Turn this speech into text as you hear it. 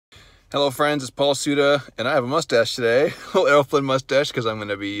Hello friends, it's Paul Suda, and I have a mustache today, a little airplane mustache, because I'm going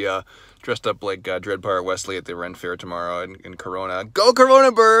to be dressed up like Dread Pirate Wesley at the Ren Fair tomorrow in Corona. Go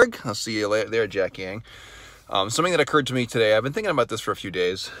Coronaburg! I'll see you later there, Jack Yang. Something that occurred to me today, I've been thinking about this for a few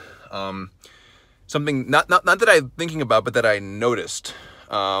days. Something, not that I'm thinking about, but that I noticed.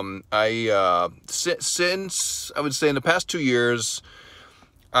 Since, I would say in the past 2 years,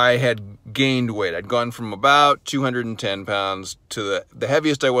 I had gained weight. I'd gone from about 210 pounds to the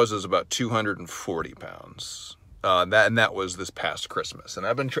heaviest I was about 240 pounds. That was this past Christmas, and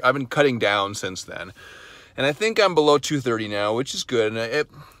I've been cutting down since then, and I think I'm below 230 now, which is good. And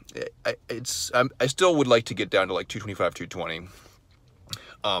I still would like to get down to like 225, 220,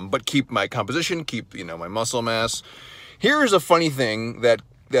 but keep my composition, keep my muscle mass. Here's a funny thing that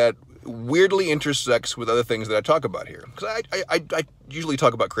weirdly intersects with other things that I talk about here, because I usually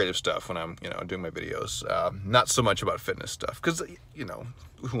talk about creative stuff when I'm doing my videos, not so much about fitness stuff, because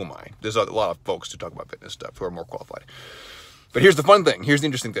who am I? There's a lot of folks to talk about fitness stuff who are more qualified. But here's the fun thing, here's the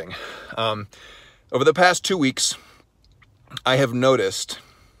interesting thing. Over the past 2 weeks, I have noticed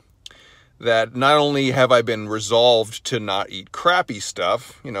that not only have I been resolved to not eat crappy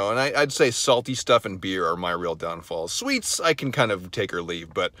stuff, and I'd say salty stuff and beer are my real downfalls. Sweets, I can kind of take or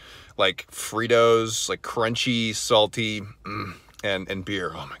leave, but like Fritos, like crunchy, salty, and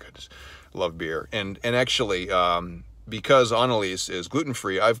beer, oh my goodness, love beer. And actually, because Annalise is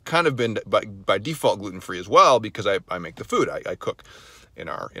gluten-free, I've kind of been by default gluten-free as well, because I make the food, I cook in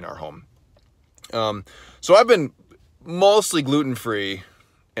our home. So I've been mostly gluten-free,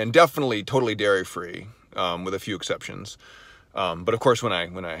 and definitely totally dairy-free, with a few exceptions. But of course, when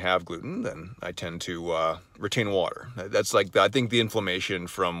I have gluten, then I tend to retain water. That's like, I think the inflammation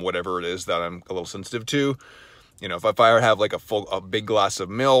from whatever it is that I'm a little sensitive to. If I have like a big glass of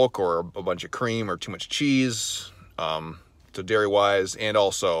milk or a bunch of cream or too much cheese, so dairy-wise, and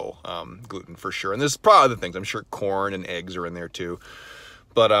also gluten for sure. And there's probably other things. I'm sure corn and eggs are in there too.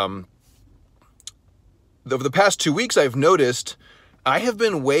 But over the past 2 weeks, I've noticed I have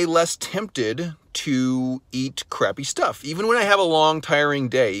been way less tempted to eat crappy stuff, even when I have a long, tiring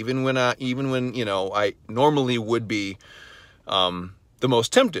day, even when I normally would be the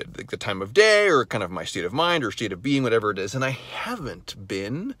most tempted, like the time of day or kind of my state of mind or state of being, whatever it is. And I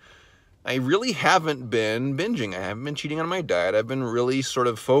really haven't been binging. I haven't been cheating on my diet. I've been really sort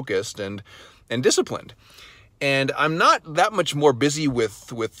of focused and disciplined. And I'm not that much more busy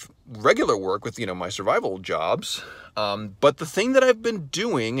with regular work, with my survival jobs. But the thing that I've been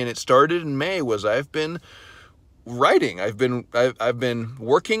doing, and it started in May, was I've been writing. I've been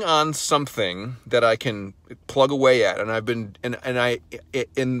working on something that I can plug away at, and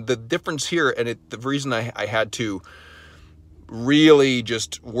the difference here, and the reason I had to really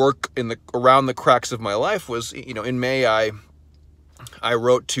just work around the cracks of my life was, in May I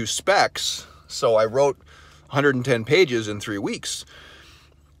wrote 2 specs, so I wrote 110 pages in 3 weeks.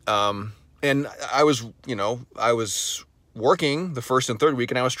 And I was working the first and third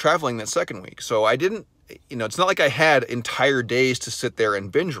week, and I was traveling that second week. So I didn't, it's not like I had entire days to sit there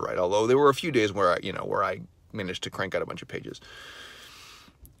and binge write, although there were a few days where I managed to crank out a bunch of pages.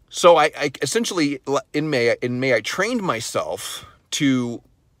 So I essentially, in May, I trained myself to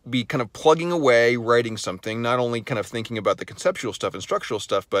be kind of plugging away, writing something, not only kind of thinking about the conceptual stuff and structural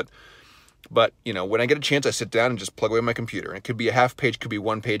stuff, but when I get a chance, I sit down and just plug away my computer. And it could be a half page, it could be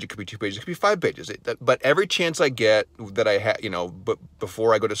 1 page, it could be 2 pages, it could be 5 pages. But every chance I get that I have, but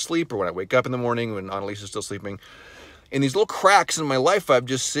before I go to sleep or when I wake up in the morning when Annalise is still sleeping, in these little cracks in my life, I'm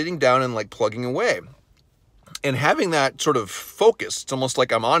just sitting down and like plugging away. And having that sort of focus, it's almost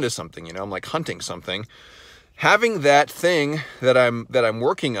like I'm onto something, I'm like hunting something. Having that thing that I'm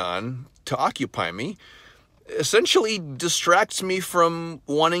working on to occupy me essentially distracts me from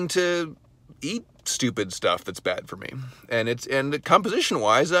wanting to eat stupid stuff that's bad for me. And composition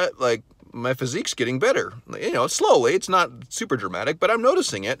wise, like my physique's getting better. Slowly, it's not super dramatic, but I'm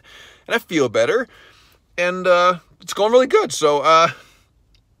noticing it and I feel better, and it's going really good. So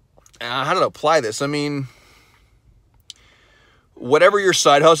how to apply this? I mean, whatever your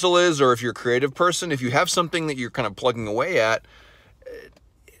side hustle is, or if you're a creative person, if you have something that you're kind of plugging away at,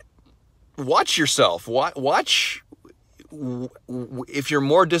 watch yourself. Watch if you're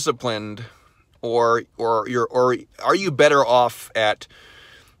more disciplined, or are you better off at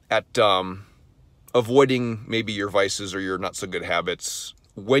avoiding maybe your vices or your not so good habits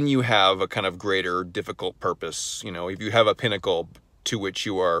when you have a kind of greater difficult purpose. If you have a pinnacle to which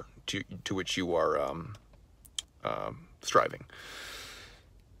you are striving.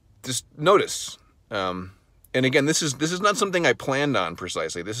 Just notice. And again, this is not something I planned on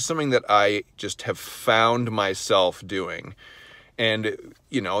precisely. This is something that I just have found myself doing. And,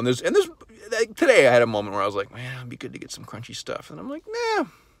 you know, and there's like, today I had a moment where I was like, man, it'd be good to get some crunchy stuff. And I'm like, nah,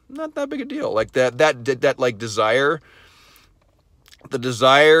 not that big a deal. Like that like desire, the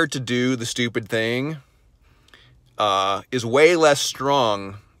desire to do the stupid thing, is way less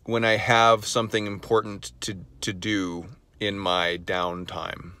strong when I have something important to do in my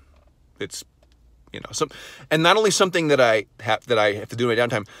downtime. It's, you know, and not only something that I have to do in my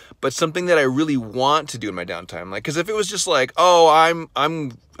downtime, but something that I really want to do in my downtime. Like, because if it was just like, oh,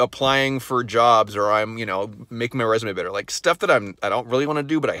 I'm applying for jobs, or I'm, you know, making my resume better, like stuff that I don't really want to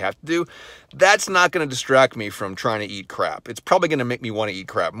do, but I have to do, that's not going to distract me from trying to eat crap. It's probably going to make me want to eat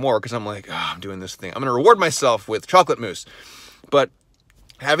crap more, because I'm like, oh, I'm doing this thing. I'm going to reward myself with chocolate mousse. But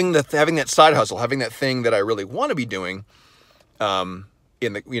having that side hustle, having that thing that I really want to be doing,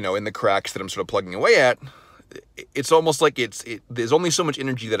 in the cracks that I'm sort of plugging away at, it's almost like there's only so much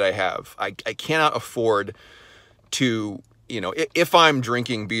energy that I have. I cannot afford to, you know, if I'm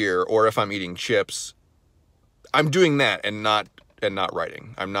drinking beer or if I'm eating chips, I'm doing that and not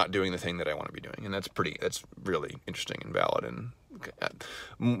writing. I'm not doing the thing that I want to be doing. And that's really interesting and valid. And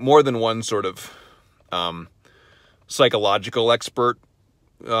more than one sort of psychological expert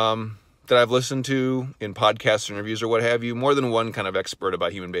that I've listened to in podcasts or interviews or what have you, more than one kind of expert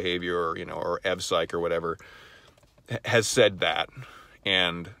about human behavior, or, you know, or EvPsych or whatever, has said that,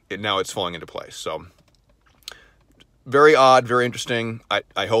 and now it's falling into place. So very odd, very interesting.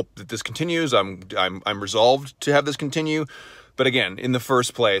 I hope that this continues. I'm resolved to have this continue. But again, in the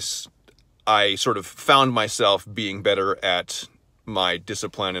first place, I sort of found myself being better at my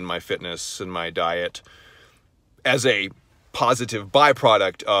discipline and my fitness and my diet as a positive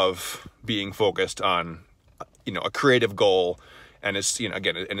byproduct of being focused on, you know, a creative goal. And as, you know,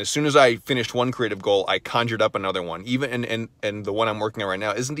 again, and as soon as I finished one creative goal, I conjured up another one. Even and the one I'm working on right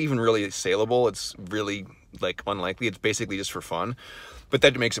now isn't even really saleable. It's really like unlikely. It's basically just for fun. But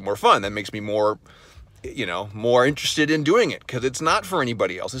that makes it more fun. That makes me more, you know, more interested in doing it, because it's not for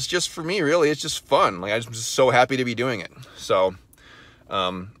anybody else. It's just for me, really. It's just fun. Like, I'm just so happy to be doing it. So,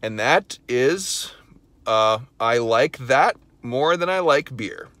 and that is, I like that more than I like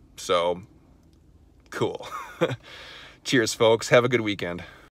beer. So, cool. Cheers, folks. Have a good weekend.